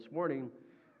morning.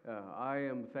 I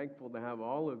am thankful to have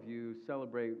all of you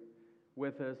celebrate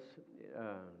with us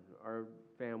our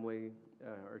family,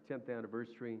 our 10th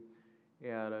anniversary.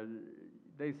 And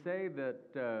they say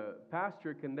that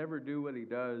pastor can never do what he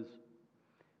does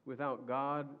without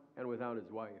God and without his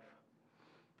wife.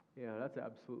 Yeah, that's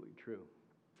absolutely true.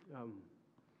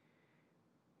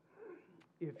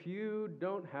 If you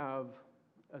don't have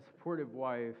a supportive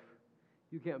wife,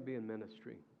 you can't be in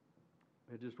ministry.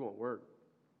 It just won't work.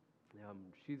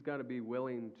 She's got to be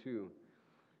willing to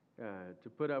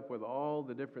put up with all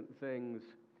the different things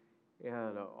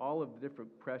and all of the different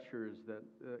pressures that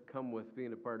come with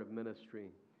being a part of ministry.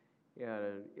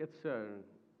 And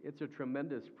it's a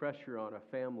tremendous pressure on a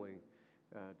family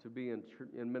to be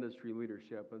in ministry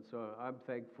leadership. And so I'm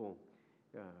thankful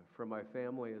for my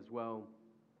family as well.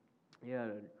 Yeah,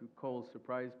 Cole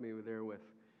surprised me there with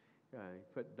he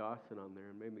put Dawson on there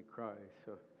and made me cry.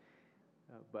 So.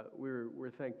 But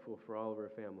we're thankful for all of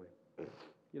our family.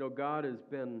 You know, God has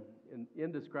been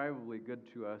indescribably good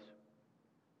to us.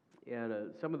 And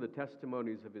some of the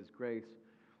testimonies of His grace,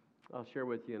 I'll share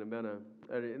with you in a minute.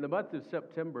 In the month of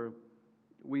September,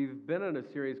 we've been in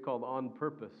a series called On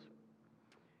Purpose.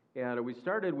 And we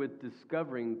started with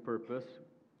discovering purpose.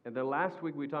 And then last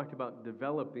week we talked about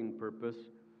developing purpose.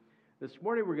 This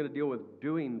morning we're going to deal with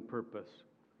doing purpose.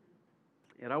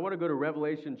 And I want to go to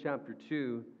Revelation chapter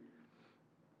 2.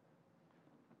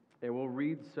 And we'll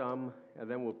read some, and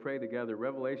then we'll pray together.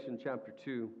 Revelation chapter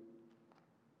 2.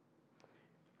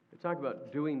 We'll talk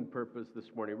about doing purpose this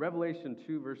morning. Revelation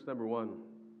 2, verse number 1.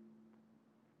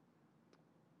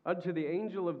 Unto the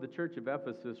angel of the church of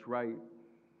Ephesus write,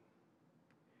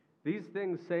 These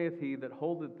things saith he that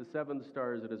holdeth the 7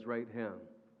 stars at his right hand,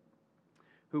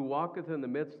 who walketh in the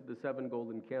midst of the 7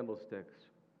 golden candlesticks.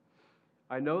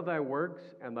 I know thy works,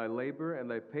 and thy labor, and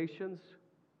thy patience,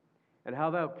 and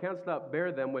how thou canst not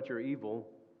bear them which are evil,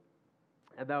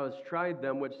 and thou hast tried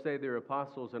them which say they are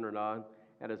apostles and are not,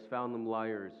 and hast found them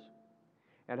liars,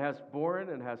 and hast borne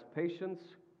and hast patience,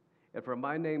 and for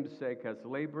my name's sake hast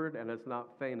labored and hast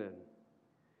not fainted.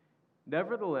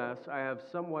 Nevertheless, I have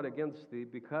somewhat against thee,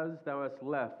 because thou hast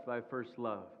left thy first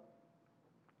love.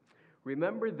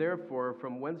 Remember therefore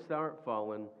from whence thou art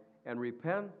fallen, and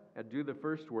repent and do the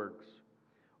first works.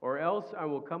 Or else I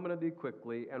will come unto thee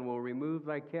quickly, and will remove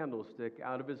thy candlestick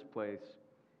out of his place,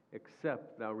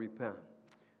 except thou repent.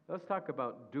 Let's talk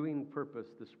about doing purpose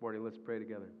this morning. Let's pray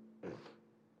together.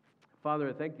 Father,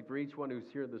 I thank you for each one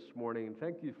who's here this morning. And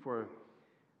thank you for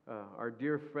our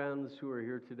dear friends who are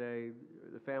here today,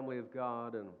 the family of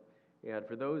God, and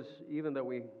for those even that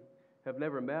we have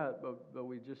never met, but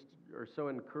we just are so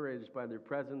encouraged by their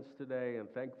presence today and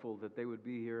thankful that they would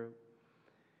be here.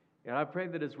 And I pray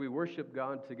that as we worship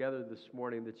God together this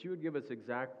morning, that you would give us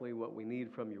exactly what we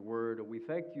need from your word. And we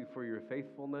thank you for your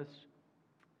faithfulness.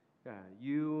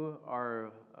 You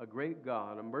are a great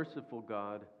God, a merciful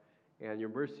God, and your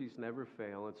mercies never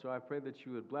fail. And so I pray that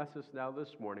you would bless us now this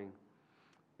morning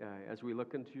as we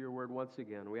look into your word once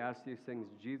again. We ask these things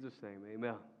in Jesus' name.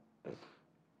 Amen.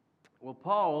 Well,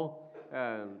 Paul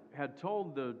had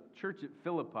told the church at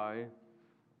Philippi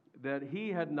that he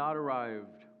had not arrived.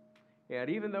 And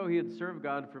even though he had served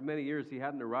God for many years, he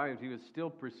hadn't arrived. He was still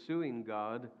pursuing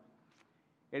God.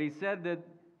 And he said that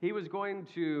he was going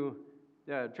to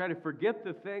try to forget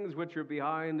the things which are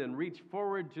behind and reach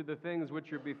forward to the things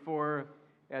which are before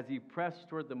as he pressed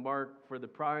toward the mark for the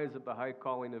prize of the high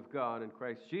calling of God in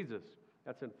Christ Jesus.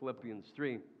 That's in Philippians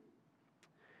 3.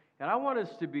 And I want us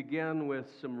to begin with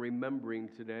some remembering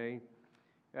today,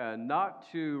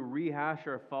 not to rehash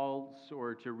our faults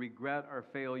or to regret our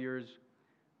failures,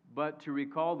 but to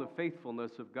recall the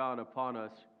faithfulness of God upon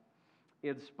us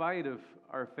in spite of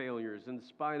our failures, in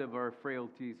spite of our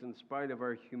frailties, in spite of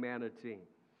our humanity.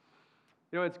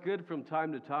 You know, it's good from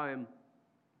time to time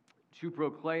to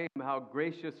proclaim how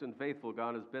gracious and faithful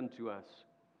God has been to us.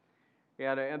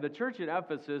 And the church at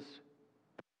Ephesus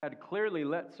had clearly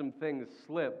let some things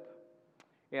slip,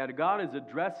 and God is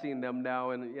addressing them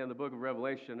now in the book of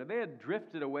Revelation. And they had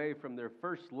drifted away from their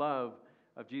first love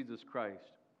of Jesus Christ.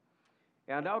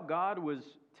 And now God was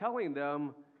telling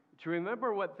them to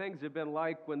remember what things had been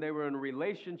like when they were in a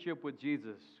relationship with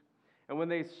Jesus and when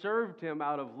they served him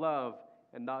out of love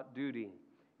and not duty.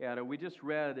 And we just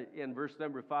read in verse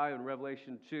number 5 in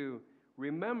Revelation 2,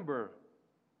 remember,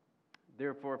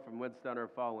 therefore, from whence thou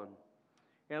art fallen.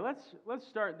 And let's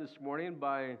start this morning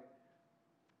by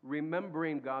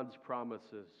remembering God's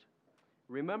promises.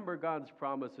 Remember God's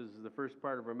promises is the first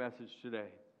part of our message today.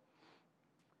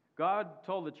 God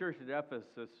told the church at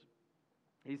Ephesus,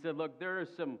 he said, look, there are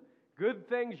some good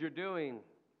things you're doing,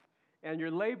 and you're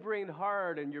laboring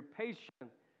hard, and you're patient,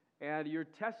 and you're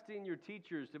testing your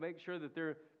teachers to make sure that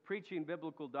they're preaching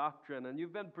biblical doctrine, and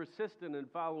you've been persistent in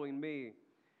following me.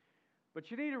 But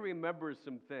you need to remember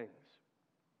some things.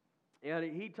 And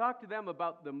he talked to them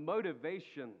about the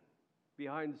motivation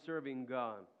behind serving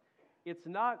God. It's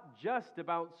not just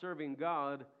about serving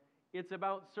God, it's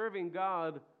about serving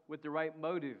God with the right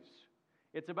motives.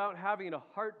 It's about having a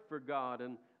heart for God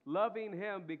and loving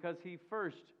Him because He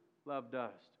first loved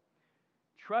us.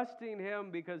 Trusting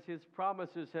Him because His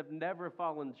promises have never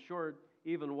fallen short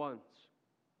even once.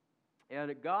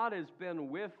 And God has been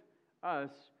with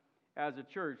us as a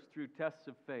church through tests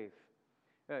of faith.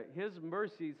 His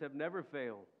mercies have never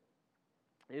failed.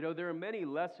 You know, there are many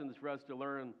lessons for us to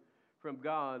learn from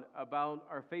God about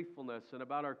our faithfulness and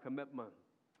about our commitment.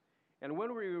 And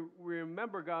when we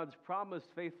remember God's promised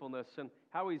faithfulness and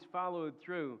how He's followed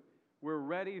through, we're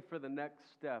ready for the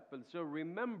next step. And so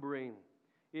remembering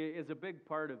is a big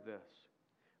part of this.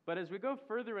 But as we go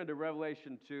further into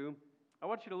Revelation 2, I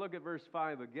want you to look at verse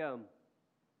 5 again.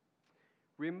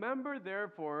 Remember,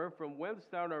 therefore, from whence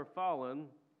thou art fallen,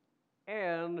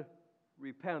 and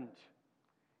repent.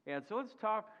 And so let's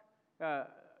talk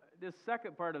this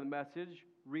second part of the message,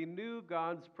 renew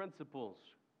God's principles.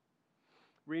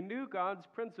 Renew God's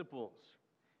principles.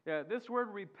 This word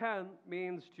repent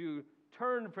means to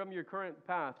turn from your current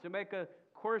path, to make a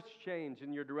course change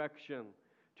in your direction,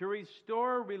 to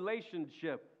restore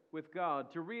relationship with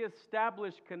God, to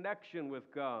reestablish connection with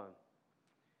God.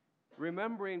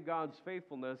 Remembering God's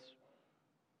faithfulness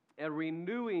and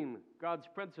renewing God's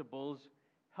principles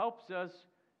helps us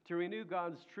to renew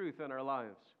God's truth in our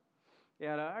lives.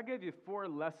 And I gave you 4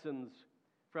 lessons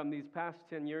from these past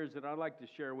 10 years that I'd like to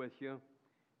share with you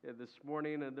this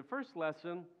morning. And the first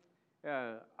lesson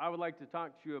I would like to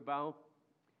talk to you about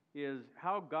is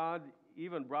how God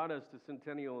even brought us to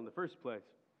Centennial in the first place.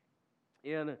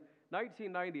 In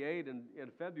 1998,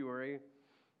 in February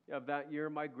of that year,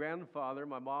 my grandfather,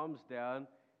 my mom's dad,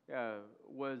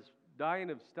 was dying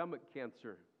of stomach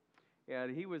cancer.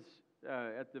 And he was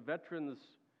at the Veterans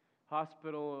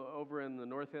Hospital over in the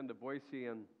north end of Boise.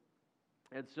 And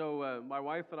so my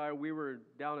wife and I, we were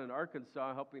down in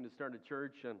Arkansas helping to start a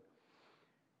church.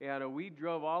 And we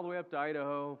drove all the way up to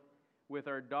Idaho with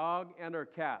our dog and our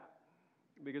cat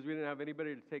because we didn't have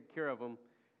anybody to take care of them.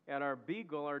 And our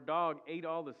beagle, our dog, ate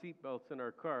all the seatbelts in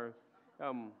our car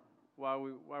while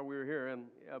we were here.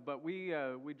 But we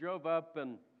drove up,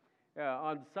 and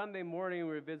on Sunday morning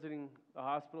we were visiting the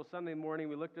hospital. Sunday morning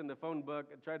we looked in the phone book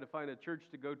and tried to find a church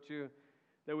to go to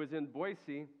that was in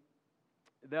Boise.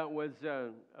 That was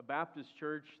a Baptist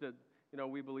church that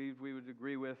we believed we would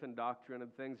agree with in doctrine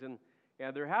and things. And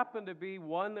there happened to be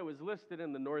one that was listed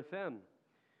in the north end.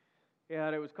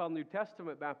 And it was called New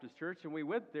Testament Baptist Church, and we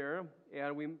went there,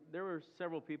 and there were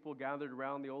several people gathered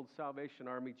around the old Salvation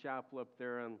Army chapel up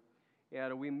there,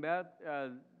 and we met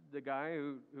the guy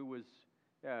who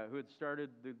had started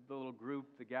the little group,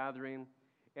 the gathering.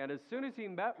 And as soon as he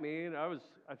met me, and I was,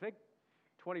 I think,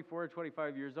 24 or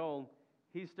 25 years old,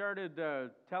 he started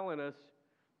telling us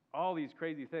all these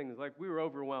crazy things, like we were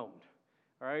overwhelmed.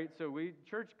 All right, so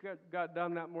church got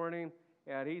done that morning,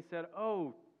 and he said,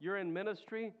 "Oh, you're in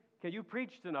ministry? Can you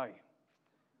preach tonight?"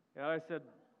 And I said,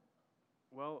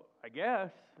 "Well, I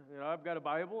guess. I've got a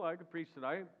Bible. I could preach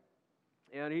tonight."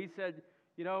 And he said,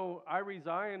 "I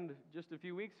resigned just a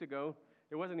few weeks ago.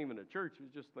 It wasn't even a church. It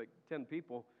was just like 10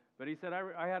 people. But he said,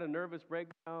 I had a nervous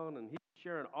breakdown," and he's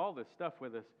sharing all this stuff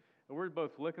with us. And we're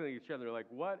both looking at each other like,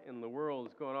 what in the world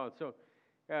is going on?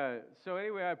 So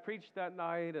anyway, I preached that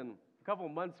night, and a couple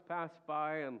of months passed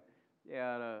by, and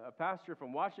a pastor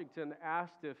from Washington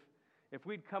asked if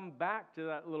we'd come back to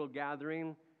that little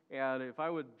gathering, and if I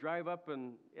would drive up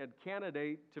and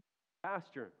candidate to be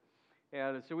pastor.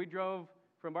 And so we drove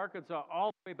from Arkansas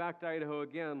all the way back to Idaho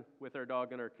again with our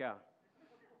dog and our cat.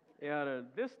 And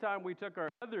this time we took our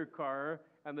other car,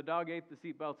 and the dog ate the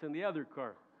seatbelts in the other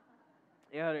car.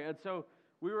 And so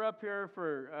we were up here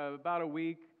for about a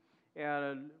week,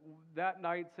 and that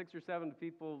night 6 or 7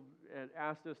 people had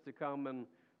asked us to come and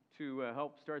to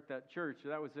help start that church.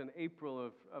 That was in April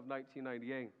of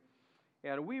 1998.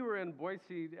 And we were in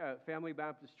Boise Family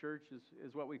Baptist Church,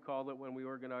 is what we called it when we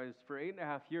organized, for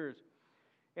 8.5 years.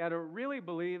 And I really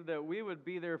believed that we would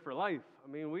be there for life.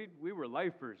 I mean, we were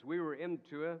lifers. We were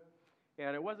into it.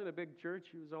 And it wasn't a big church.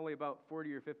 It was only about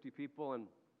 40 or 50 people. And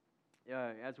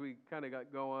as we kind of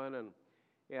got going,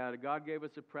 and God gave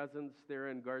us a presence there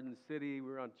in Garden City.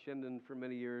 We were on Chinden for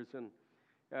many years. And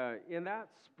in that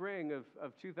spring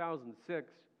of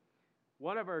 2006,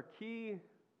 one of our key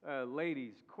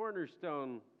ladies,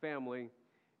 Cornerstone family,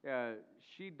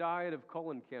 she died of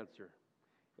colon cancer.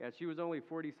 And she was only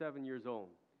 47 years old.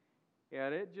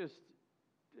 And it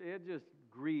just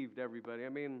grieved everybody. I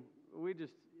mean,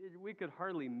 we could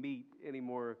hardly meet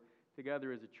anymore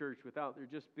together as a church without there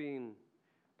just being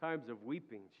times of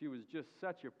weeping. She was just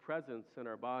such a presence in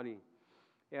our body.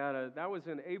 And that was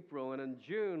in April. And in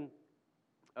June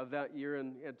of that year,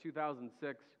 in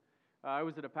 2006, I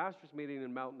was at a pastor's meeting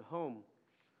in Mountain Home.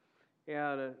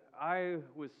 And I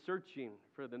was searching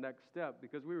for the next step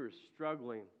because we were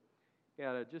struggling.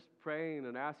 And just praying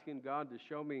and asking God to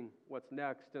show me what's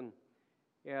next. And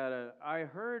I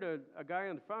heard a guy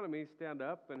in front of me stand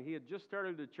up, and he had just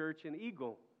started a church in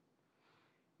Eagle.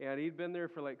 And he'd been there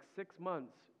for like 6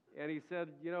 months. And he said,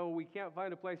 you know, we can't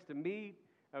find a place to meet.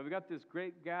 We've got this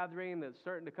great gathering that's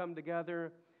starting to come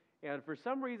together. And for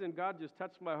some reason, God just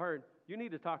touched my heart. You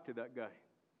need to talk to that guy.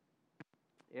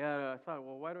 And I thought,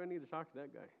 well, why do I need to talk to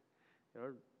that guy? You know,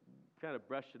 kind of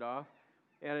brushed it off.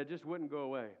 And it just wouldn't go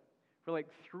away. For like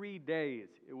 3 days,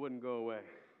 it wouldn't go away.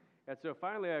 And so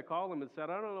finally I called him and said,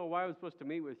 I don't know why I was supposed to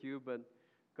meet with you, but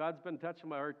God's been touching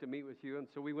my heart to meet with you. And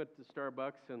so we went to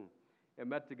Starbucks and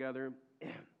met together.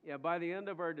 And by the end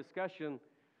of our discussion,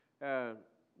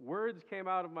 words came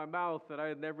out of my mouth that I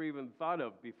had never even thought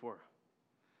of before.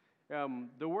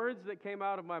 The words that came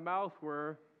out of my mouth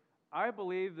were, I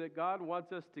believe that God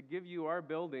wants us to give you our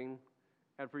building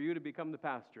and for you to become the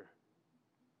pastor.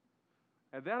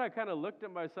 And then I kind of looked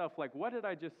at myself like, what did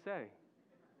I just say?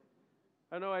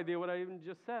 I had no idea what I even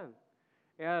just said.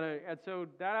 And so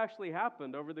that actually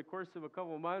happened over the course of a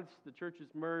couple of months. The churches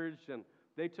merged, and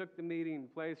they took the meeting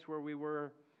place where we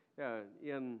were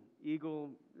in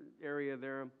Eagle area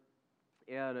there.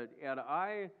 And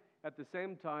I, at the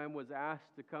same time, was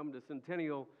asked to come to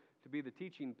Centennial to be the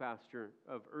teaching pastor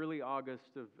of early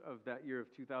August of that year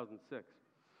of 2006.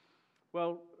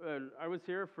 Well, I was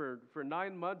here for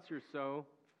 9 months or so.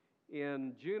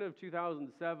 In June of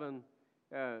 2007,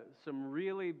 some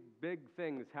really big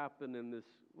things happened in this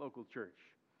local church.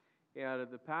 And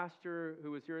the pastor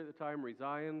who was here at the time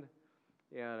resigned.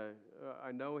 And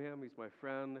I know him, he's my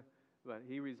friend, but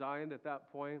he resigned at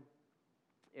that point.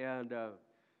 And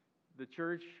the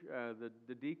church,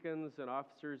 the deacons and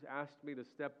officers asked me to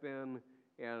step in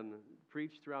and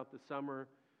preach throughout the summer.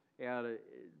 And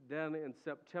then in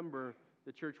September,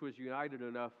 the church was united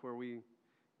enough where we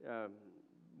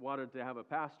wanted to have a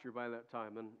pastor by that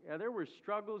time. And there were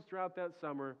struggles throughout that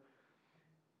summer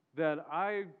that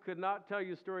I could not tell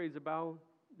you stories about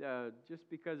just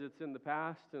because it's in the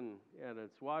past and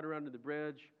it's water under the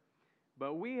bridge.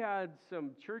 But we had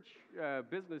some church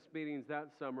business meetings that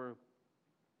summer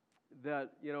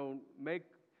that, you know, make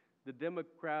the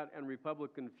Democrat and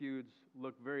Republican feuds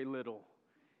look very little.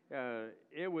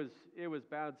 It was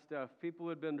bad stuff. People who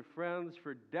had been friends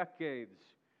for decades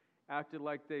acted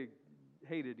like they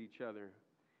hated each other.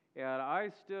 And I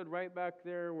stood right back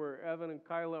there where Evan and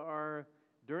Kyla are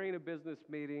during a business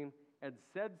meeting and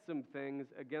said some things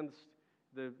against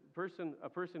a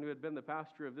person who had been the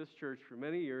pastor of this church for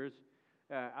many years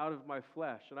out of my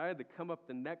flesh. And I had to come up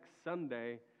the next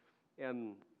Sunday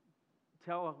and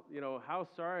tell, you know, how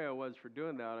sorry I was for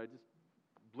doing that. I just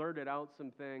blurted out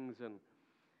some things, and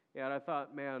I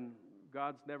thought, man,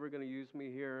 God's never going to use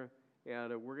me here,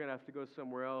 and we're going to have to go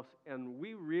somewhere else. And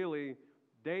we really,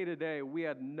 day to day, we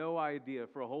had no idea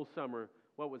for a whole summer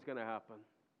what was going to happen.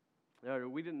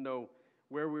 We didn't know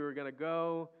where we were going to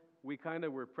go. We kind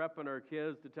of were prepping our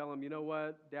kids to tell them, you know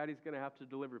what, Daddy's going to have to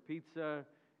deliver pizza,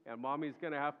 and Mommy's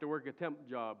going to have to work a temp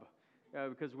job,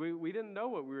 because we didn't know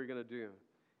what we were going to do.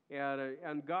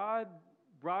 And God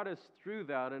brought us through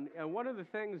that. And one of the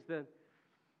things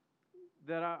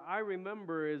that I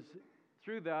remember is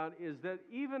through that is that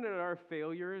even in our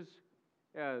failures,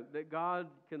 that God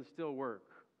can still work.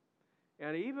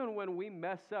 And even when we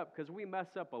mess up, because we mess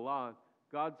up a lot,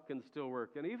 God can still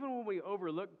work. And even when we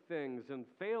overlook things and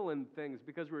fail in things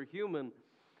because we're human,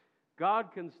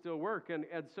 God can still work. And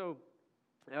so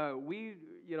we,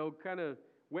 you know, kind of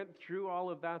went through all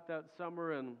of that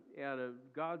summer, and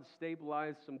God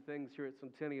stabilized some things here at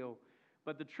Centennial.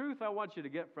 But the truth I want you to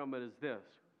get from it is this.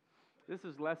 This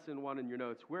is lesson 1 in your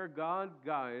notes. Where God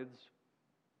guides,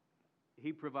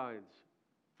 He provides.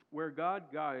 Where God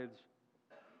guides,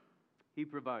 He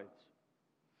provides.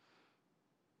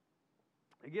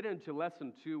 I get into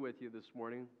lesson 2 with you this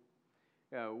morning.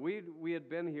 We had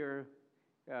been here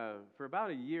for about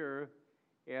a year,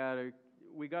 and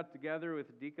we got together with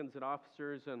the deacons and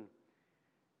officers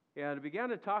and began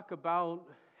to talk about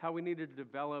how we needed to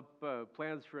develop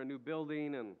plans for a new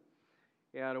building,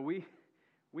 and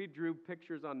we drew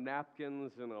pictures on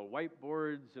napkins and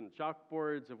whiteboards and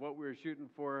chalkboards of what we were shooting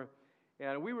for,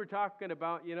 and we were talking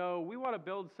about, you know, we want to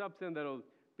build something that'll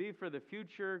be for the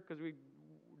future because we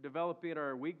developing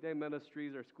our weekday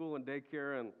ministries, our school and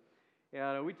daycare,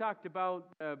 and we talked about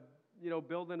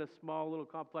building a small little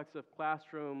complex of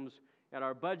classrooms, and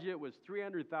our budget was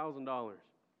 $300,000.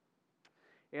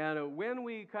 And when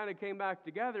we kind of came back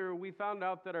together, we found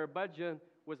out that our budget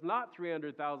was not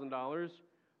 $300,000,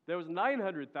 there was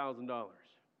 $900,000.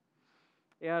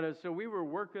 And so we were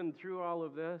working through all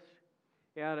of this.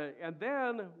 And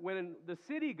then when the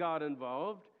city got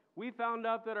involved, we found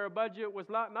out that our budget was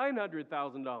not $900,000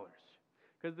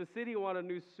 because the city wanted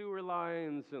new sewer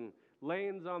lines and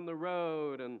lanes on the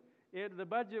road, and the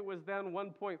budget was then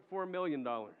 $1.4 million.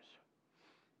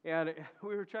 And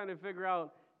we were trying to figure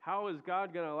out, how is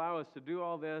God going to allow us to do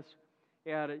all this?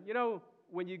 And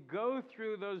when you go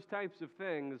through those types of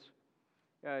things,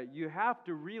 you have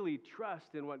to really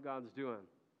trust in what God's doing.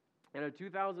 And in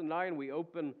 2009, we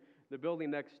opened the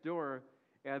building next door,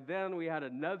 and then we had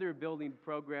another building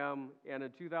program, and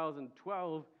in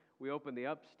 2012, we opened the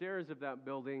upstairs of that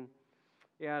building.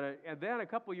 And then a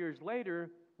couple years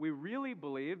later, we really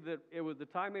believed that the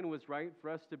timing was right for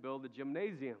us to build a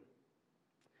gymnasium.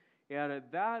 And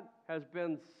that has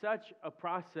been such a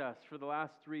process for the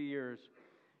last 3 years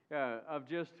of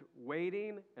just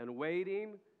waiting and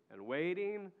waiting and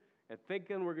waiting and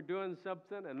thinking we're doing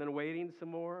something and then waiting some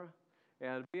more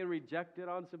and being rejected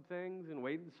on some things and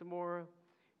waiting some more.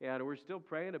 And we're still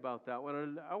praying about that one.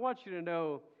 And I want you to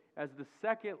know, as the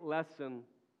second lesson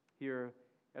here,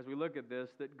 as we look at this,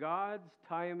 that God's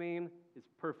timing is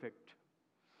perfect.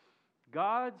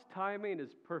 God's timing is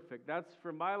perfect. That's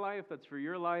for my life. That's for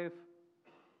your life.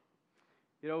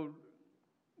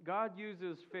 God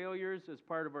uses failures as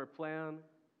part of our plan.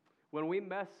 When we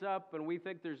mess up and we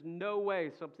think there's no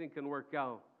way something can work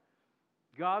out,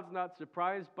 God's not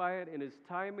surprised by it, and His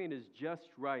timing is just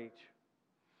right.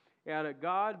 And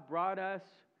God brought us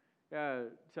to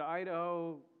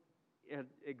Idaho at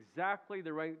exactly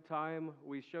the right time.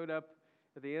 We showed up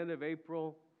at the end of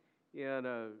April in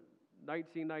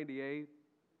 1998.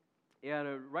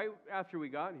 And right after we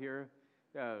got here,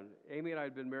 Amy and I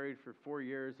had been married for 4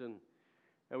 years, and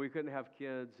we couldn't have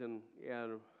kids, and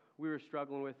we were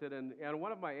struggling with it. And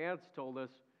one of my aunts told us,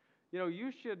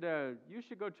 you should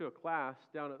go to a class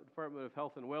down at the Department of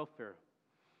Health and Welfare.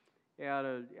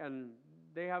 And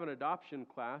they have an adoption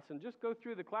class, and just go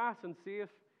through the class and see if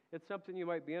it's something you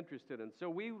might be interested in. So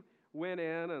we went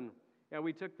in, and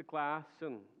we took the class,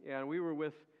 and we were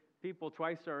with people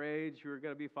twice our age who were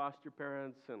going to be foster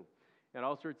parents and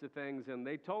all sorts of things. And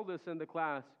they told us in the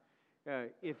class,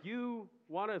 if you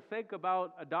want to think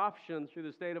about adoption through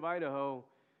the state of Idaho,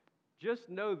 just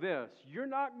know this: you're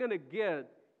not going to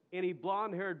get any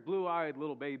blonde-haired, blue-eyed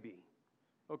little baby,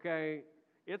 okay?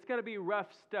 It's going to be rough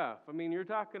stuff. I mean, you're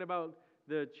talking about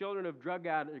the children of drug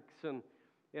addicts, and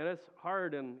it's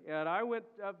hard. And I went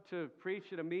up to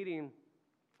preach at a meeting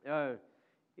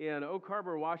in Oak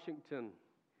Harbor, Washington,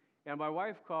 and my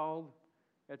wife called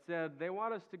and said, they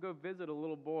want us to go visit a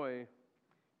little boy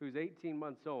who's 18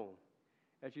 months old.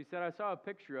 And she said, I saw a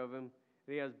picture of him,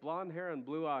 and he has blonde hair and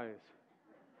blue eyes.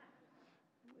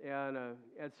 And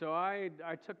so I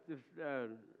took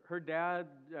her dad.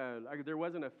 There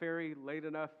wasn't a ferry late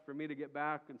enough for me to get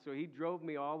back, and so he drove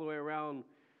me all the way around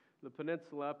the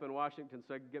peninsula up in Washington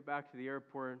so I could get back to the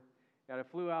airport. And I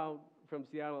flew out from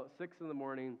Seattle at 6 in the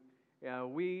morning.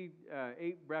 We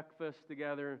ate breakfast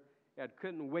together and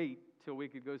couldn't wait till we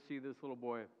could go see this little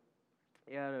boy.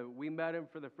 And we met him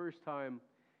for the first time,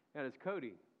 and it's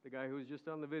Cody, the guy who was just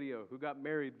on the video, who got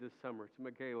married this summer to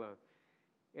Michaela.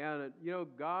 And,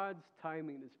 God's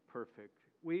timing is perfect.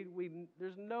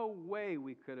 There's no way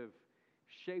we could have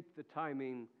shaped the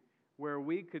timing where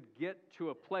we could get to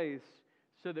a place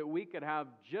so that we could have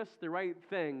just the right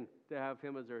thing to have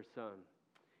him as our son.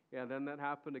 And then that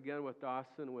happened again with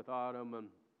Dawson, with Autumn.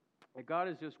 And God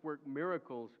has just worked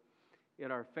miracles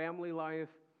in our family life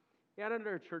and in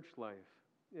our church life.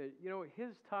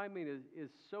 His timing is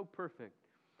so perfect.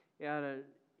 And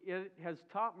it has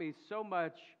taught me so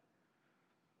much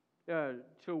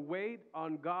to wait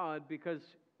on God, because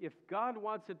if God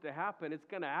wants it to happen, it's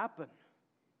going to happen.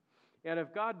 And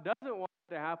if God doesn't want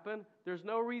it to happen, there's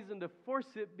no reason to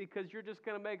force it, because you're just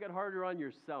going to make it harder on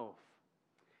yourself.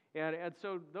 And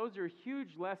so those are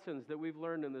huge lessons that we've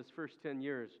learned in this first 10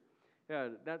 years.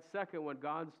 That second one,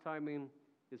 God's timing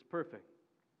is perfect.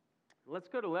 Let's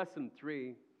go to lesson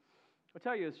 3. I'll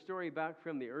tell you a story back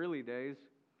from the early days.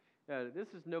 This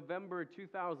is November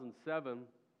 2007.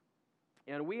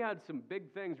 And we had some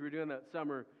big things we were doing that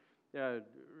summer.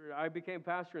 I became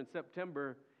pastor in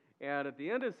September, and at the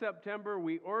end of September,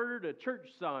 we ordered a church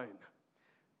sign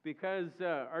because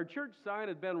our church sign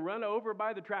had been run over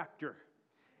by the tractor,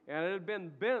 and it had been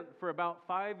bent for about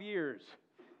 5 years.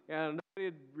 and nobody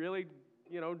had really,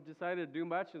 decided to do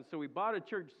much. And so we bought a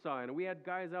church sign, and we had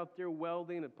guys out there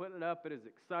welding and putting it up. It is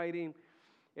exciting.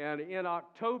 And in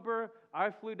October, I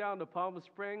flew down to Palm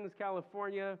Springs,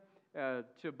 California,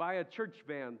 to buy a church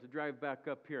van to drive back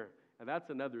up here. And that's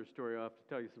another story I'll have to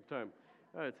tell you sometime.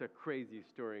 It's a crazy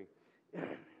story.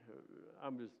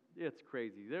 It's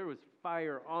crazy. There was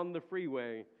fire on the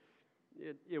freeway.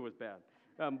 It was bad.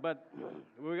 But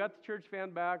we got the church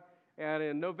van back, and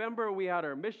in November, we had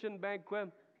our mission banquet.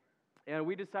 And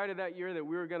we decided that year that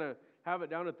we were going to have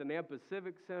it down at the Nampa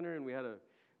Civic Center, and we had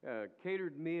a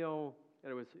catered meal.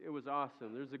 And it was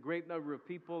awesome. There's a great number of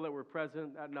people that were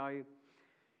present that night.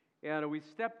 And we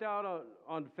stepped out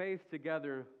on faith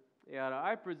together, and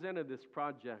I presented this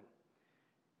project.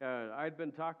 I'd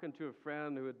been talking to a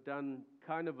friend who had done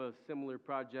kind of a similar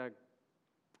project,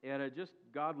 and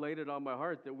God laid it on my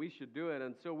heart that we should do it.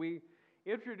 And so we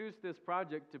introduced this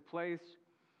project to place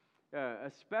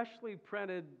a specially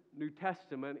printed New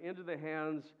Testament into the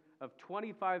hands of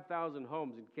 25,000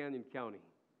 homes in Canyon County.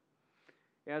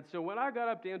 And so when I got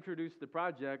up to introduce the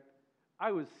project,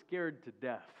 I was scared to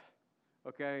death,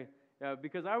 okay?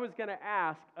 Because I was going to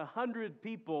ask 100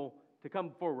 people to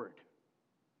come forward.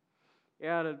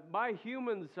 And my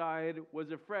human side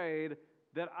was afraid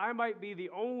that I might be the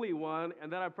only one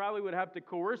and that I probably would have to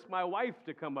coerce my wife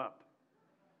to come up.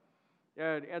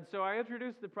 And so I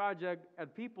introduced the project,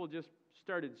 and people just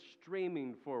started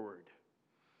streaming forward.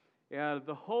 And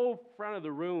the whole front of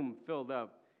the room filled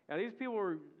up. And these people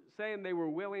were saying they were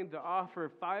willing to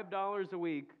offer $5 a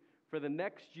week for the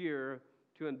next year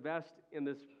to invest in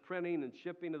this printing and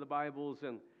shipping of the Bibles,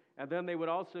 and then they would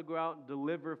also go out and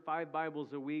deliver 5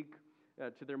 Bibles a week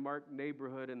to their marked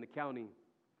neighborhood in the county.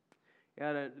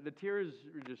 And the tears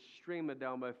were just streaming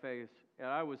down my face, and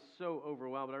I was so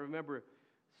overwhelmed. I remember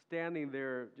standing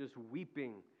there just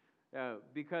weeping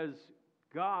because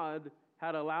God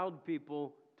had allowed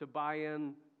people to buy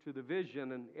in to the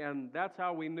vision, and that's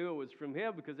how we knew it was from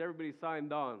Him, because everybody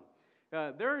signed on.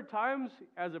 There are times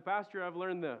as a pastor I've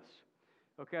learned this,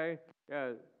 okay?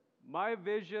 My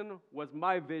vision was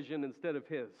my vision instead of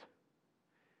his.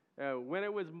 When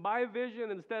it was my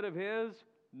vision instead of his,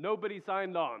 nobody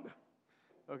signed on,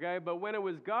 okay? But when it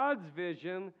was God's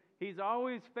vision, He's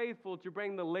always faithful to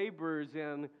bring the laborers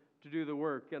in to do the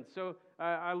work. And so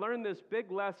I learned this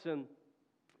big lesson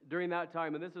during that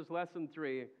time, and this is lesson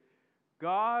 3.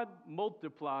 God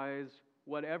multiplies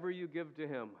whatever you give to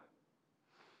Him.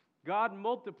 God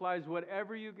multiplies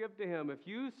whatever you give to Him. If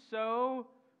you sow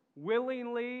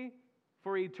willingly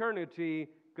for eternity,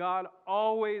 God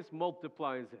always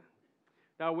multiplies it.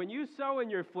 Now, when you sow in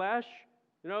your flesh,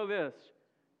 you know this,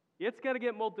 it's going to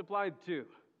get multiplied too.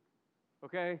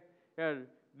 Okay? And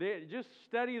just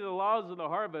study the laws of the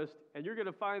harvest, and you're going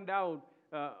to find out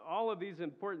all of these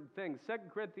important things. 2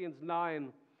 Corinthians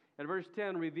 9 and verse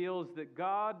 10 reveals that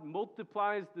God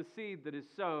multiplies the seed that is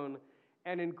sown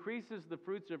and increases the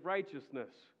fruits of righteousness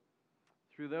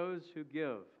through those who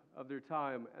give of their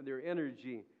time and their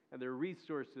energy and their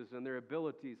resources and their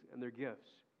abilities and their gifts.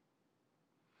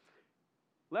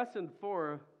 Lesson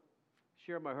 4,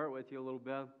 share my heart with you a little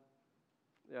bit,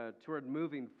 toward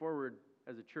moving forward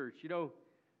as a church. You know,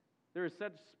 there are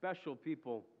such special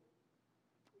people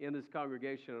in this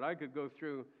congregation, and I could go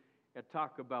through and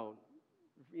talk about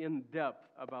in depth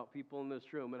about people in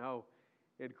this room and how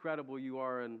incredible you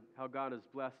are and how God has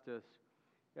blessed us.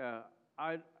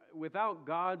 Without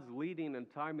God's leading and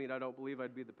timing, I don't believe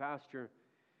I'd be the pastor.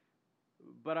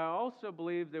 But I also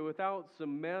believe that without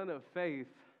some men of faith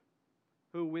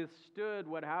who withstood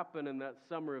what happened in that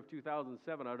summer of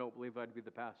 2007, I don't believe I'd be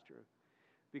the pastor.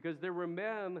 Because there were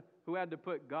men who had to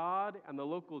put God and the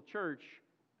local church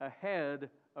ahead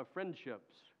of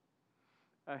friendships,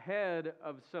 ahead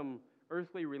of some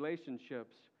earthly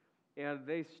relationships, and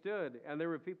they stood, and there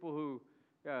were people who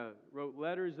wrote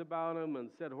letters about them and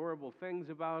said horrible things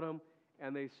about them,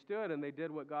 and they stood and they did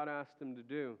what God asked them to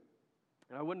do.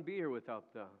 And I wouldn't be here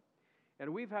without that.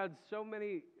 And we've had so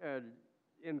many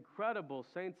incredible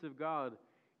saints of God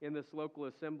in this local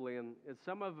assembly, and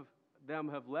some of them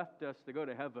have left us to go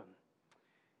to heaven.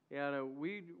 And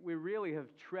we really have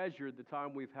treasured the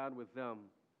time we've had with them.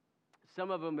 Some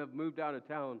of them have moved out of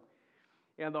town.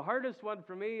 And the hardest one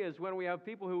for me is when we have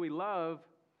people who we love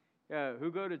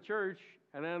who go to church,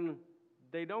 and then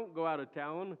they don't go out of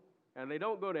town, and they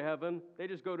don't go to heaven, they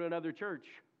just go to another church.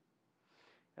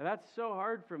 And that's so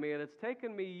hard for me, and it's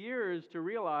taken me years to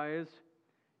realize,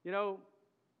 you know,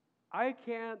 I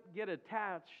can't get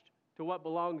attached to what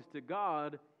belongs to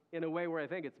God in a way where I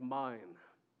think it's mine.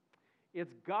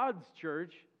 It's God's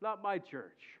church, not my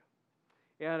church.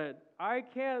 And I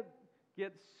can't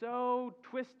get so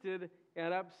twisted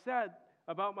and upset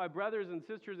about my brothers and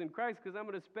sisters in Christ because I'm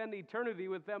going to spend eternity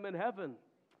with them in heaven.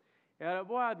 And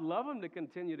boy, I'd love them to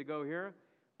continue to go here.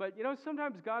 But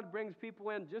sometimes God brings people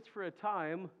in just for a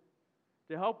time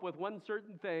to help with one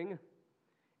certain thing,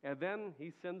 and then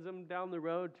He sends them down the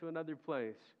road to another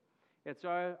place. And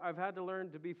so I've had to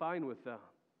learn to be fine with that.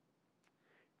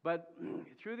 But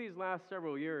through these last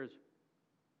several years,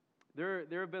 there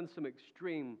have been some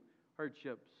extreme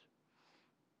hardships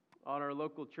on our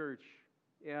local church.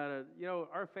 And,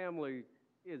 our family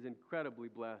is incredibly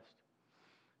blessed.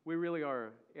 We really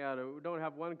are. And we don't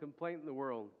have one complaint in the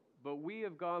world. But we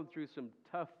have gone through some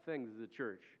tough things as a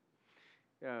church.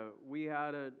 We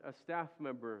had a staff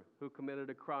member who committed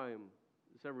a crime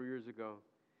several years ago.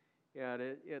 And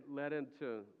it led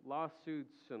into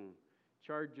lawsuits and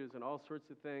charges and all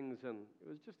sorts of things. And it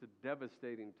was just a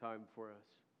devastating time for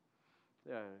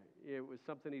us. It was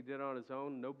something he did on his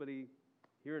own. Nobody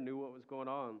here knew what was going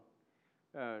on.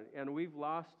 And we've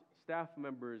lost staff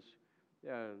members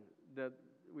that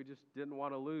we just didn't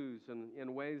want to lose, and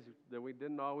in ways that we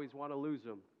didn't always want to lose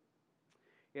them.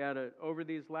 And over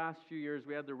these last few years,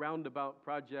 we had the Roundabout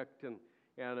project, and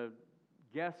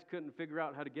guests couldn't figure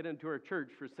out how to get into our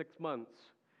church for 6 months.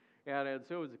 And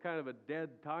so it was kind of a dead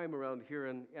time around here,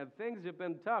 and things have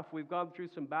been tough. We've gone through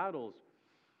some battles.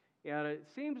 And it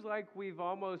seems like we've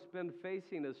almost been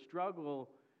facing a struggle,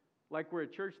 like we're a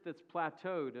church that's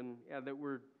plateaued and that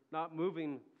we're not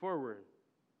moving forward.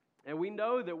 And we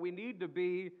know that we need to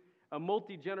be a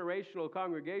multi-generational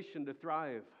congregation to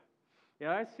thrive. And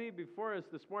I see before us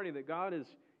this morning that God is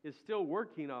still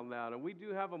working on that, and we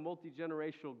do have a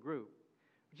multi-generational group.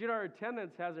 But our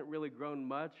attendance hasn't really grown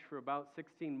much for about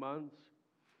 16 months.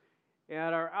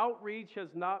 And our outreach has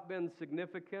not been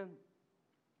significant.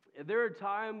 There are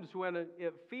times when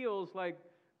it feels like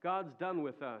God's done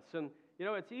with us. And,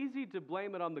 it's easy to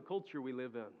blame it on the culture we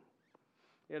live in.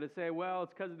 And to say, well,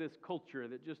 it's because of this culture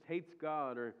that just hates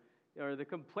God, or the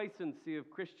complacency of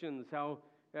Christians, how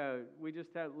we just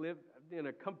live in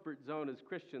a comfort zone as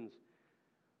Christians.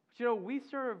 But, we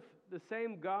serve the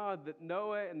same God that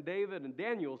Noah and David and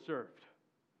Daniel served.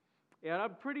 And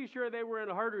I'm pretty sure they were in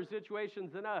harder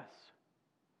situations than us.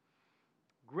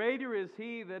 Greater is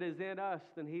He that is in us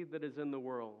than he that is in the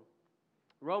world.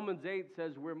 Romans 8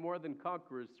 says we're more than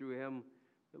conquerors through Him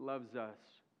that loves us.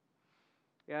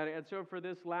 And so for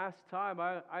this last time,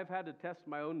 I've had to test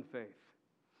my own faith.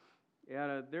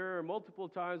 And there are multiple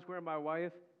times where my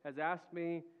wife has asked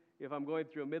me if I'm going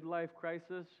through a midlife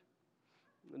crisis,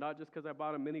 not just because I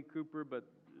bought a Mini Cooper, but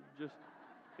just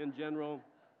in general.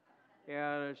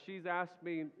 And she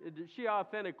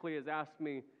authentically has asked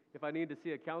me if I need to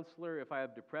see a counselor, if I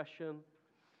have depression.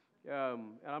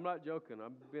 And I'm not joking.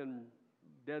 I've been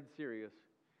dead serious.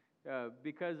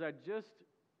 Because I just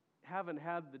haven't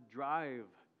had the drive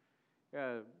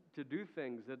to do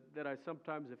things that I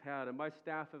sometimes have had. And my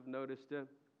staff have noticed it.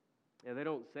 And they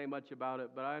don't say much about it,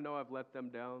 but I know I've let them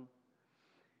down.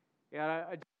 And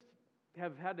I just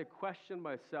have had to question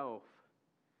myself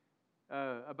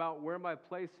about where my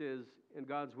place is in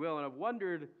God's will. And I've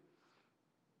wondered,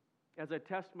 as I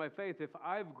test my faith, if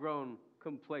I've grown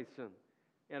complacent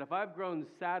and if I've grown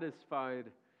satisfied.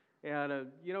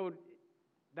 And,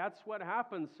 that's what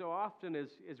happens so often is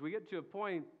we get to a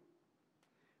point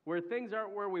where things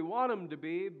aren't where we want them to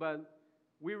be, but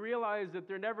we realize that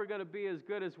they're never going to be as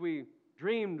good as we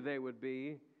dreamed they would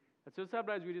be. And so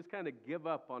sometimes we just kind of give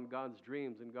up on God's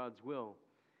dreams and God's will.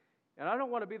 And I don't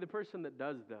want to be the person that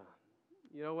does that.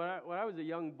 When I was a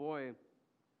young boy,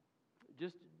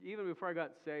 just even before I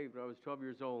got saved, when I was 12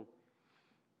 years old,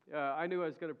 I knew I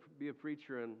was going to be a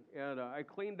preacher, and I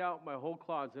cleaned out my whole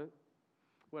closet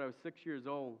when I was 6 years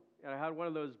old. And I had one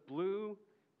of those blue,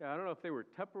 I don't know if they were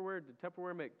Tupperware. Did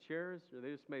Tupperware make chairs? Or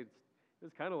they just made, it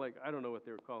was kind of like, I don't know what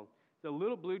they were called. It's a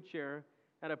little blue chair.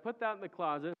 And I put that in the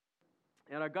closet.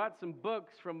 And I got some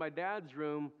books from my dad's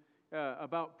room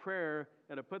about prayer.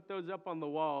 And I put those up on the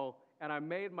wall. And I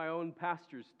made my own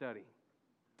pastor's study.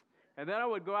 And then I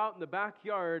would go out in the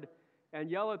backyard and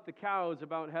yell at the cows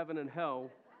about heaven and hell.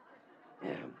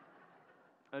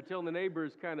 Until the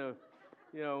neighbors kind of,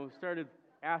 started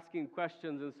asking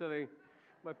questions, and so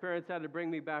my parents had to bring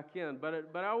me back in. But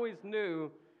I always knew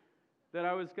that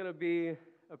I was going to be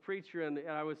a preacher, and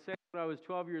I was saved when I was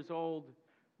 12 years old,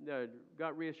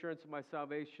 got reassurance of my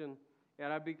salvation,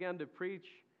 and I began to preach.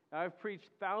 I've preached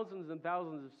thousands and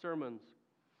thousands of sermons,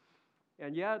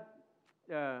 and yet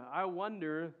I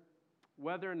wonder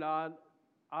whether or not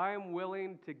I'm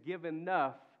willing to give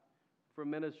enough for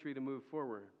ministry to move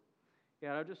forward.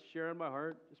 And I'm just sharing my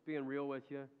heart, just being real with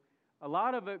you. A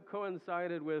lot of it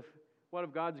coincided with one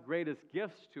of God's greatest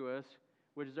gifts to us,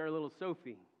 which is our little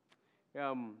Sophie.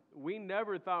 We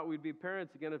never thought we'd be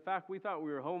parents again. In fact, we thought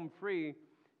we were home free.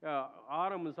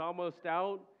 Autumn is almost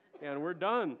out, and we're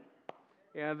done.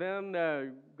 And then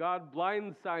God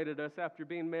blindsided us after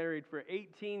being married for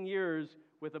 18 years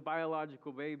with a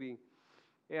biological baby.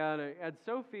 And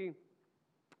Sophie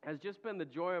has just been the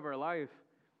joy of our life.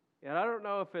 And I don't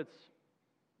know if it's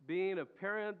being a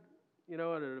parent, at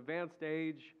an advanced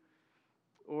age,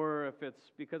 or if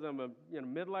it's because I'm a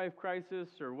midlife crisis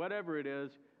or whatever it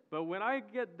is. But when I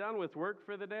get done with work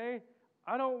for the day,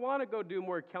 I don't want to go do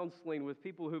more counseling with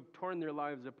people who've torn their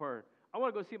lives apart. I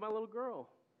want to go see my little girl.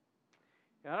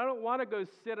 And I don't want to go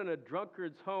sit in a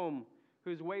drunkard's home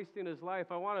who's wasting his life.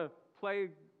 I want to play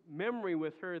memory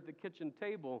with her at the kitchen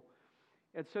table.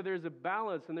 And so there's a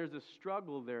balance and there's a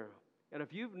struggle there. And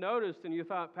if you've noticed and you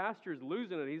thought, Pastor's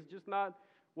losing it, he's just not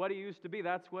what he used to be,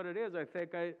 that's what it is. I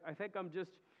think I'm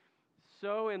just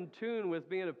so in tune with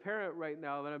being a parent right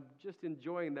now that I'm just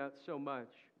enjoying that so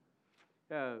much.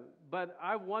 But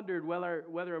I wondered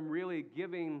whether I'm really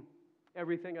giving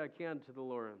everything I can to the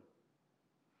Lord.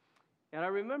 And I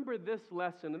remember this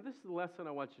lesson, and this is the lesson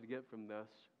I want you to get from this.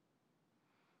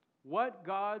 What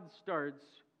God starts,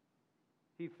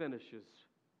 He finishes.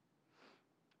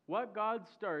 What God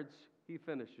starts, He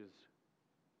finishes.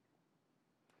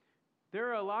 There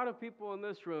are a lot of people in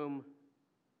this room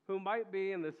who might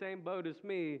be in the same boat as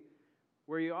me,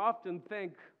 where you often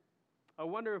think, I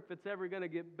wonder if it's ever going to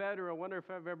get better. I wonder if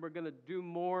I'm ever going to do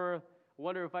more. I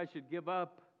wonder if I should give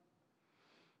up.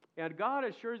 And God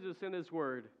assures us in His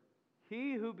Word,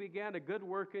 He who began a good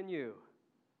work in you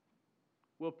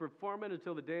will perform it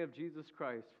until the day of Jesus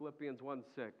Christ, Philippians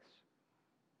 1:6.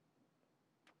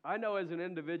 I know as an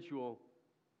individual,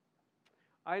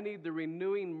 I need the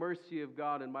renewing mercy of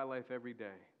God in my life every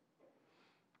day.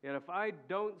 And if I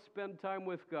don't spend time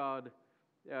with God,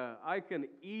 I can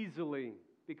easily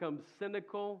become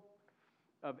cynical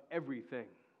of everything.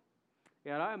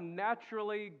 And I'm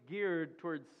naturally geared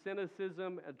towards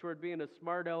cynicism and toward being a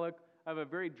smart aleck. I have a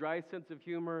very dry sense of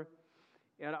humor.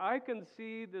 And I can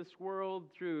see this world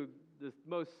through the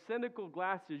most cynical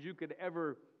glasses you could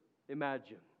ever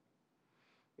imagine.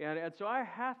 And so I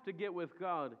have to get with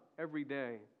God every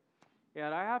day.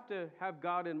 And I have to have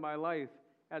God in my life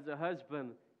as a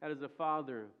husband and as a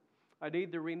father. I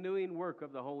need the renewing work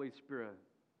of the Holy Spirit.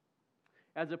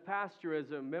 As a pastor,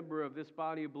 as a member of this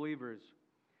body of believers,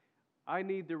 I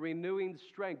need the renewing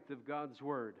strength of God's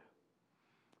Word.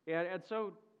 And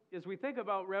so as we think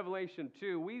about Revelation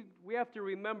 2, we have to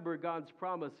remember God's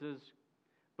promises,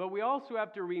 but we also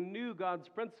have to renew God's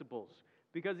principles,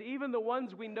 because even the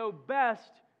ones we know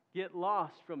best get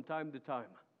lost from time to time.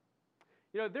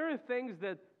 There are things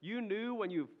that you knew when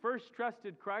you first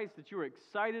trusted Christ that you were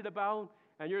excited about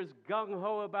and you're just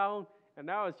gung-ho about, and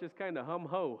now it's just kind of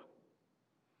hum-ho.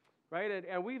 Right?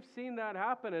 And we've seen that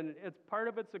happen, and part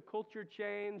of it's a culture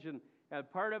change, and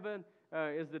part of it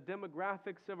is the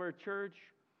demographics of our church.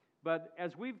 But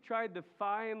as we've tried to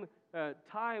find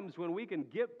times when we can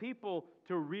get people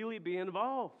to really be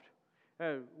involved.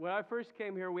 When I first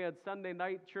came here, we had Sunday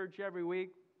night church every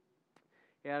week,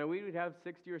 and we would have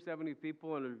 60 or 70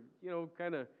 people, and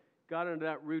kind of got into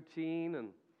that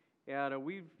routine, and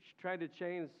we've tried to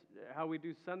change how we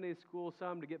do Sunday school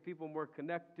some to get people more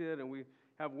connected, and we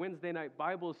have Wednesday night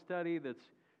Bible study that's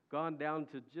gone down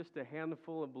to just a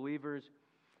handful of believers.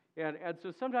 And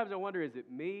so sometimes I wonder, is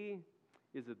it me?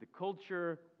 Is it the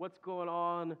culture? What's going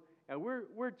on? And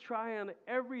we're trying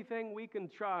everything we can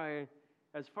try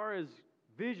as far as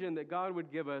vision that God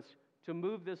would give us to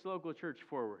move this local church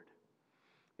forward.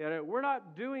 And we're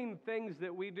not doing things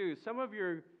that we do. Some of you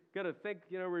are going to think,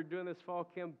 we're doing this fall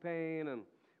campaign and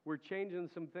we're changing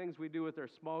some things we do with our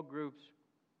small groups.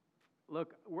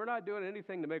 Look, we're not doing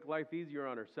anything to make life easier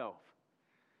on ourselves.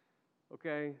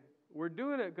 Okay? We're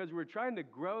doing it because we're trying to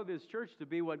grow this church to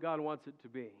be what God wants it to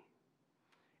be.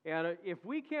 And if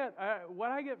we can't,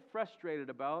 what I get frustrated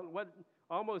about, what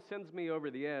almost sends me over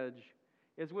the edge,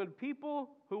 is when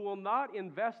people who will not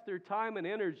invest their time and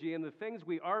energy in the things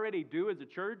we already do as a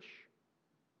church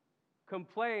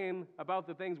complain about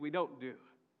the things we don't do.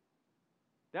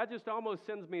 That just almost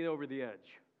sends me over the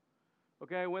edge.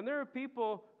 Okay, when there are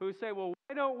people who say, well,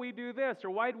 why don't we do this? Or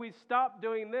why did we stop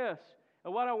doing this?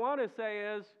 And what I want to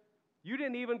say is, you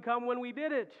didn't even come when we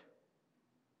did it.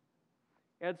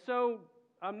 And so,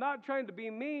 I'm not trying to be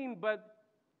mean, but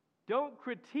don't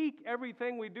critique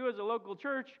everything we do as a local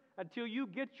church until you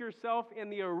get yourself in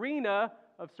the arena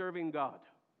of serving God.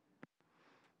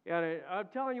 And I'm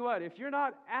telling you what, if you're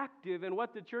not active in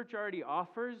what the church already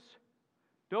offers,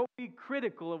 don't be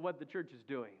critical of what the church is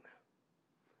doing.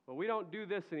 Well, we don't do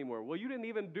this anymore. Well, you didn't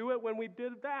even do it when we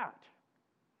did that.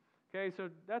 Okay, so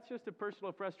that's just a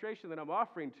personal frustration that I'm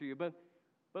offering to you. But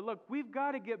look, we've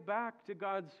got to get back to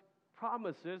God's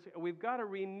promises, and we've got to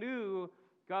renew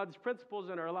God's principles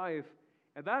in our life.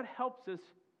 And that helps us,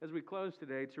 as we close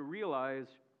today, to realize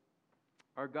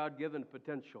our God-given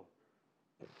potential.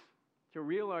 To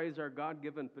realize our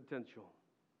God-given potential.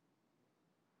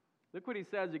 Look what he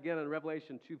says again in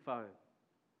Revelation 2:5.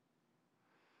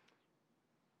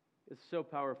 It's so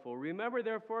powerful. Remember,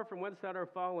 therefore, from whence thou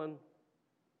art fallen,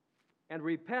 and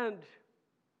repent,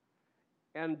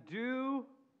 and do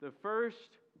the first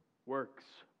works.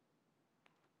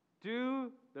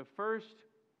 Do the first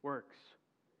works.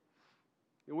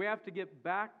 And we have to get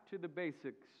back to the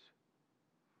basics.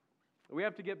 We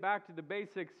have to get back to the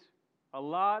basics a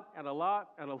lot and a lot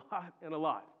and a lot and a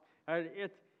lot. And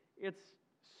it's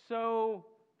so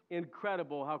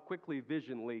incredible how quickly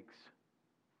vision leaks.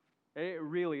 It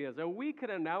really is. And we could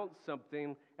announce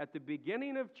something at the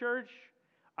beginning of church.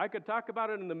 I could talk about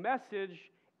it in the message,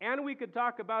 and we could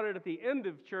talk about it at the end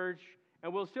of church,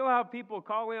 and we'll still have people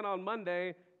call in on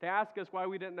Monday to ask us why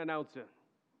we didn't announce it.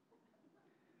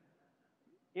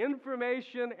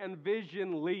 Information and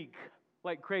vision leak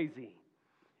like crazy.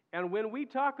 And when we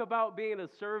talk about being a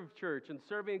served church and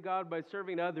serving God by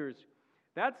serving others,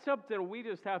 that's something we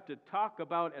just have to talk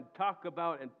about and talk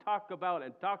about and talk about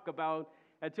and talk about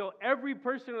until every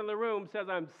person in the room says,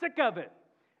 I'm sick of it.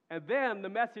 And then the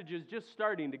message is just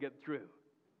starting to get through.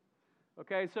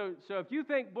 Okay, so if you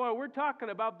think, boy, we're talking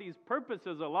about these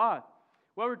purposes a lot.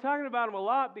 Well, we're talking about them a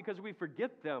lot because we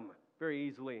forget them very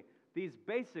easily. These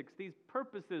basics, these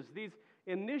purposes, these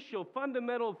initial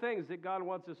fundamental things that God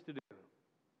wants us to do.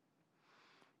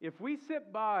 If we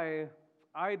sit by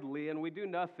idly and we do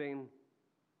nothing,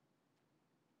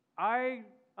 I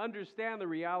understand the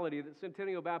reality that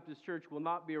Centennial Baptist Church will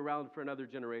not be around for another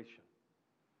generation.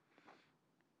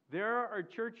 There are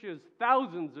churches,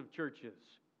 thousands of churches,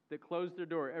 that close their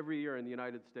door every year in the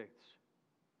United States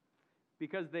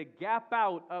because they gap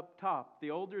out up top.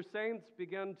 The older saints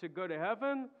begin to go to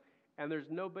heaven, and there's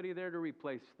nobody there to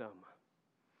replace them.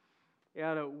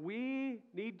 And we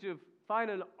need to find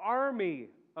an army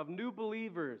of new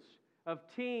believers, of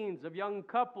teens, of young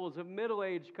couples, of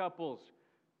middle-aged couples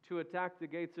to attack the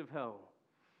gates of hell.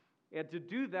 And to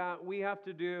do that, we have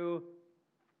to do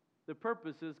the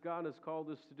purposes God has called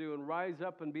us to do and rise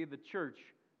up and be the church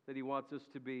that He wants us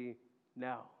to be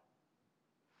now.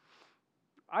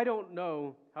 I don't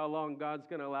know how long God's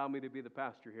going to allow me to be the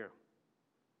pastor here.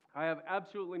 I have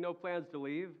absolutely no plans to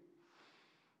leave.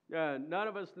 None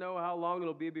of us know how long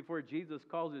it'll be before Jesus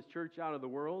calls His church out of the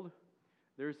world.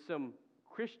 There's some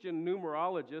Christian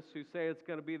numerologists who say it's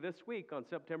going to be this week on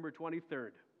September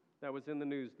 23rd. That was in the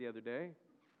news the other day.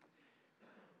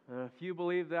 If you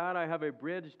believe that, I have a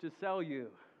bridge to sell you,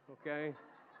 okay?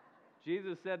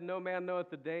 Jesus said, no man knoweth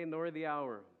the day nor the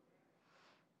hour.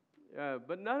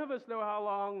 But none of us know how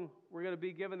long we're going to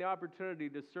be given the opportunity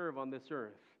to serve on this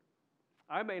earth.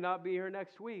 I may not be here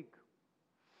next week.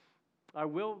 I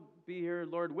will be here,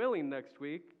 Lord willing, next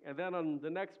week. And then on the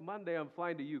next Monday, I'm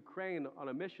flying to Ukraine on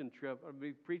a mission trip. I'll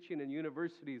be preaching in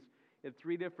universities in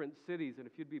 3 different cities. And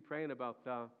if you'd be praying about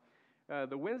that.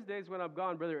 The Wednesdays when I'm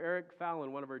gone, Brother Eric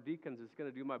Fallon, one of our deacons, is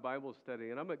going to do my Bible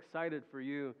study. And I'm excited for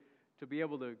you to be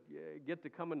able to get to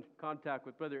come in contact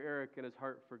with Brother Eric and his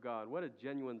heart for God. What a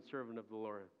genuine servant of the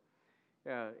Lord.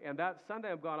 And that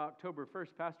Sunday I'm gone, October 1st,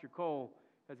 Pastor Cole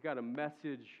has got a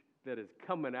message that is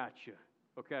coming at you,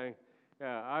 okay?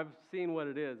 I've seen what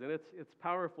it is, and it's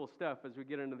powerful stuff as we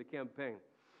get into the campaign.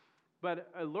 But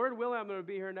Lord willing, I'm going to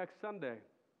be here next Sunday.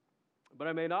 But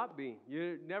I may not be.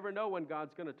 You never know when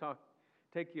God's going to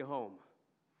take you home.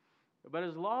 But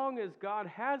as long as God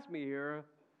has me here,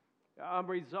 I'm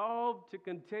resolved to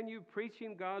continue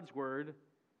preaching God's word,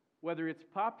 whether it's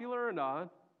popular or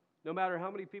not, no matter how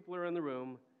many people are in the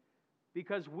room,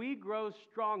 because we grow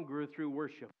stronger through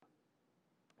worship.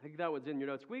 I think that was in your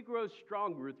notes. We grow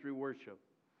stronger through worship.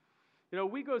 You know,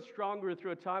 we go stronger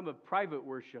through a time of private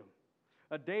worship,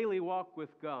 a daily walk with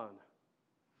God.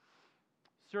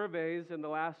 Surveys in the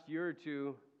last year or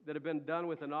two that have been done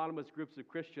with anonymous groups of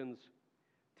Christians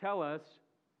tell us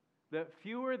that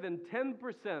fewer than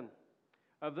 10%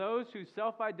 of those who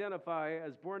self-identify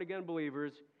as born-again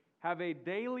believers have a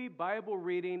daily Bible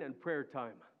reading and prayer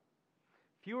time.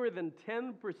 Fewer than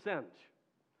 10%.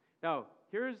 Now,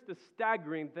 here's the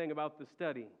staggering thing about the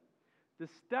study. The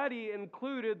study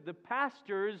included the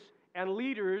pastors and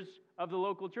leaders of the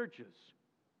local churches.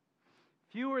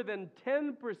 Fewer than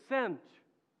 10%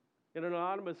 in an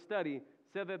anonymous study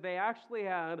said that they actually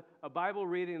had a Bible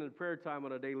reading and prayer time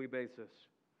on a daily basis.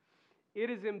 It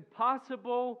is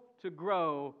impossible to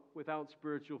grow without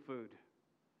spiritual food.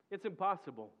 It's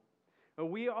impossible. And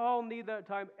we all need that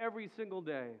time every single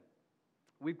day.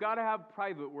 We've got to have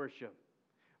private worship.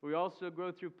 We also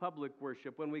go through public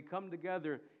worship when we come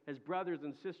together as brothers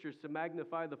and sisters to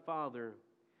magnify the Father.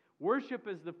 Worship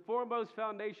is the foremost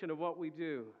foundation of what we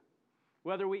do.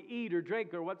 Whether we eat or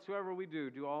drink or whatsoever we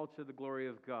do all to the glory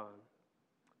of God.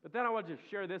 But then I want to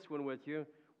share this one with you.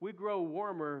 We grow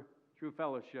warmer through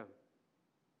fellowship.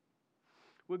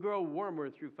 We grow warmer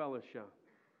through fellowship.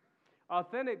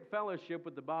 Authentic fellowship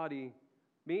with the body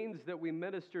means that we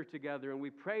minister together and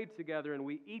we pray together and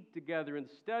we eat together and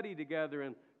study together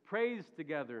and praise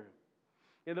together.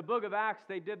 In the book of Acts,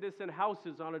 they did this in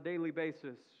houses on a daily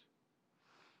basis.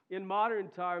 In modern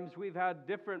times, we've had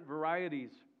different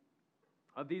varieties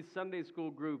of these Sunday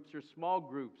school groups or small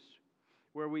groups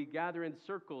where we gather in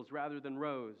circles rather than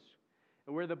rows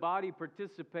and where the body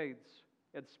participates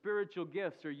and spiritual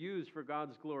gifts are used for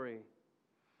God's glory.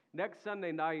 Next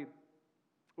Sunday night,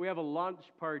 we have a launch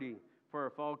party for our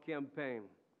fall campaign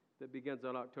that begins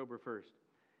on October 1st.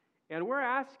 And we're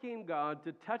asking God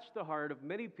to touch the heart of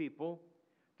many people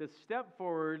to step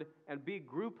forward and be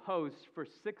group hosts for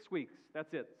 6 weeks.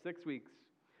 That's it, 6 weeks.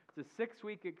 It's a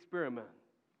 6-week experiment.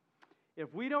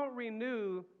 If we don't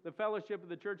renew the fellowship of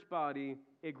the church body,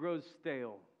 it grows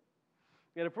stale.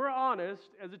 And if we're honest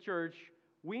as a church,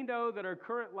 we know that our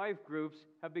current life groups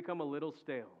have become a little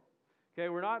stale. Okay,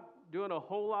 we're not doing a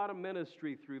whole lot of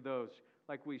ministry through those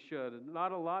like we should.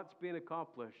 Not a lot's being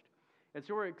accomplished. And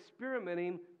so we're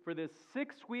experimenting for this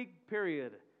 6-week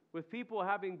period with people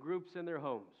having groups in their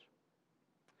homes.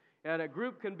 And a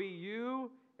group can be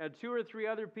you and 2 or 3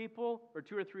 other people or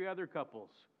 2 or 3 other couples.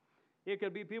 It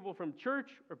can be people from church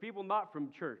or people not from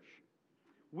church.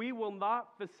 We will not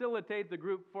facilitate the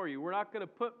group for you. We're not going to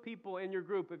put people in your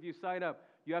group if you sign up.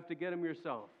 You have to get them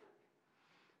yourself.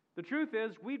 The truth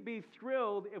is, we'd be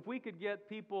thrilled if we could get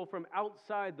people from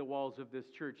outside the walls of this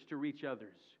church to reach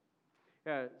others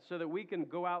so that we can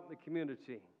go out in the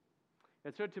community.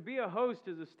 And so to be a host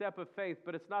is a step of faith,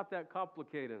 but it's not that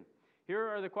complicated. Here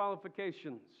are the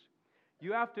qualifications.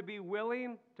 You have to be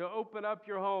willing to open up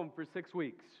your home for 6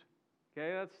 weeks.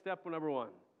 Okay, that's step number 1.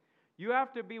 You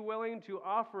have to be willing to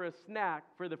offer a snack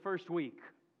for the first week.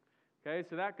 Okay,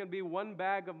 so that can be 1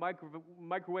 bag of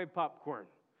microwave popcorn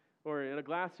or in a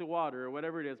glass of water or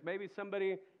whatever it is. Maybe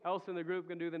somebody else in the group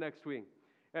can do the next week.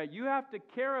 You have to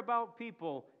care about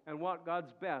people and want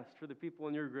God's best for the people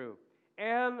in your group.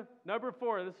 And number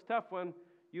 4, this is a tough one,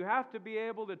 you have to be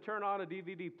able to turn on a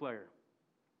DVD player.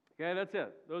 Okay, that's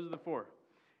it. Those are the 4.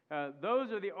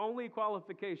 Those are the only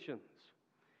qualifications.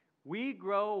 We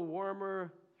grow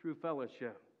warmer through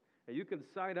fellowship. And you can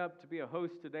sign up to be a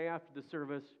host today after the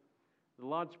service. The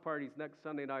launch party's next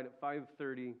Sunday night at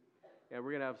 5:30, and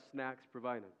we're going to have snacks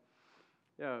provided.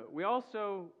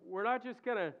 We're not just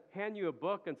going to hand you a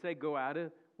book and say, go at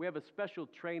it. We have a special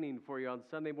training for you on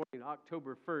Sunday morning,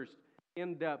 October 1st,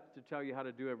 in depth to tell you how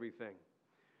to do everything.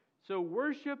 So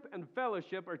worship and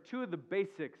fellowship are 2 of the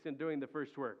basics in doing the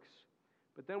first works.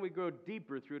 But then we go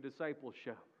deeper through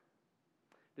discipleship.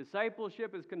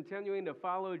 Discipleship is continuing to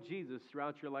follow Jesus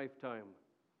throughout your lifetime.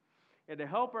 And to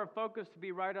help our focus to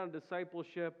be right on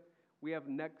discipleship, we have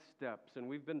next steps. And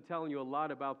we've been telling you a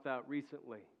lot about that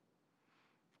recently.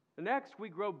 Next, we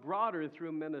grow broader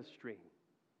through ministry.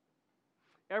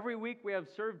 Every week we have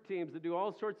serve teams that do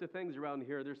all sorts of things around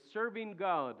here. They're serving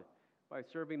God by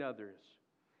serving others.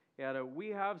 And we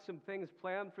have some things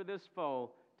planned for this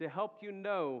fall to help you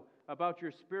know about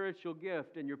your spiritual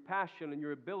gift and your passion and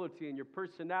your ability and your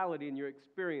personality and your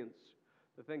experience,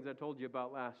 the things I told you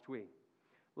about last week.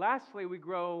 Lastly, we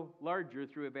grow larger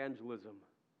through evangelism.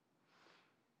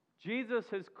 Jesus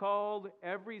has called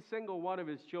every single one of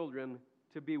his children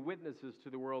to be witnesses to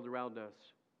the world around us.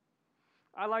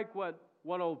 I like what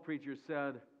one old preacher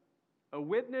said, a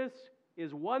witness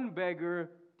is one beggar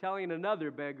telling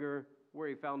another beggar where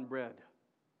he found bread.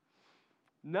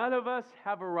 None of us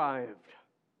have arrived.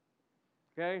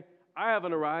 Okay? I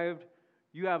haven't arrived.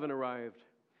 You haven't arrived.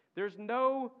 There's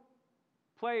no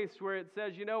place where it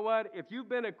says, you know what, if you've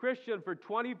been a Christian for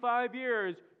 25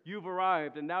 years, you've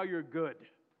arrived and now you're good.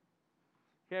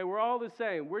 Okay, we're all the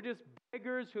same. We're just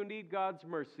beggars who need God's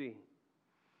mercy.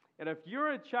 And if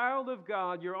you're a child of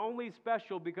God, you're only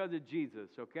special because of Jesus,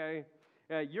 okay?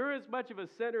 You're as much of a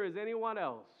sinner as anyone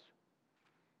else.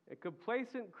 And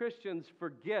complacent Christians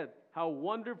forget how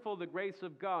wonderful the grace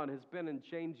of God has been in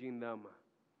changing them.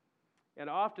 And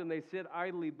often they sit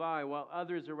idly by while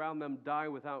others around them die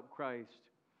without Christ.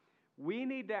 We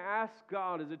need to ask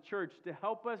God as a church to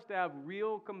help us to have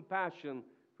real compassion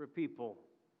for people.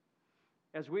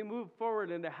 As we move forward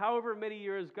into however many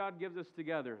years God gives us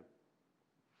together,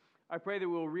 I pray that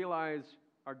we'll realize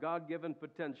our God-given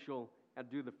potential and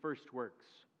do the first works.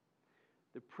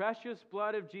 The precious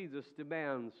blood of Jesus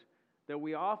demands that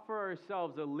we offer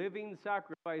ourselves a living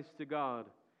sacrifice to God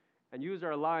and use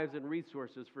our lives and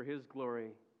resources for His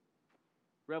glory.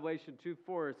 Revelation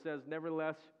 2:4 says,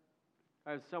 "Nevertheless,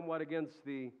 I have somewhat against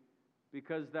thee,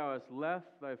 because thou hast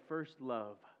left thy first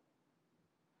love."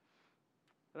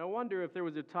 And I wonder if there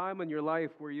was a time in your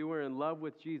life where you were in love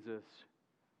with Jesus,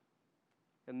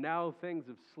 and now things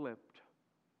have slipped.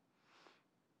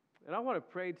 And I want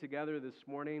to pray together this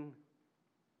morning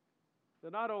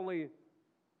that not only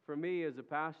for me as a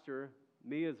pastor,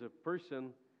 me as a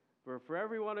person, but for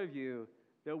every one of you,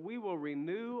 that we will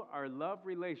renew our love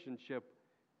relationship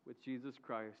with Jesus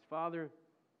Christ. Father,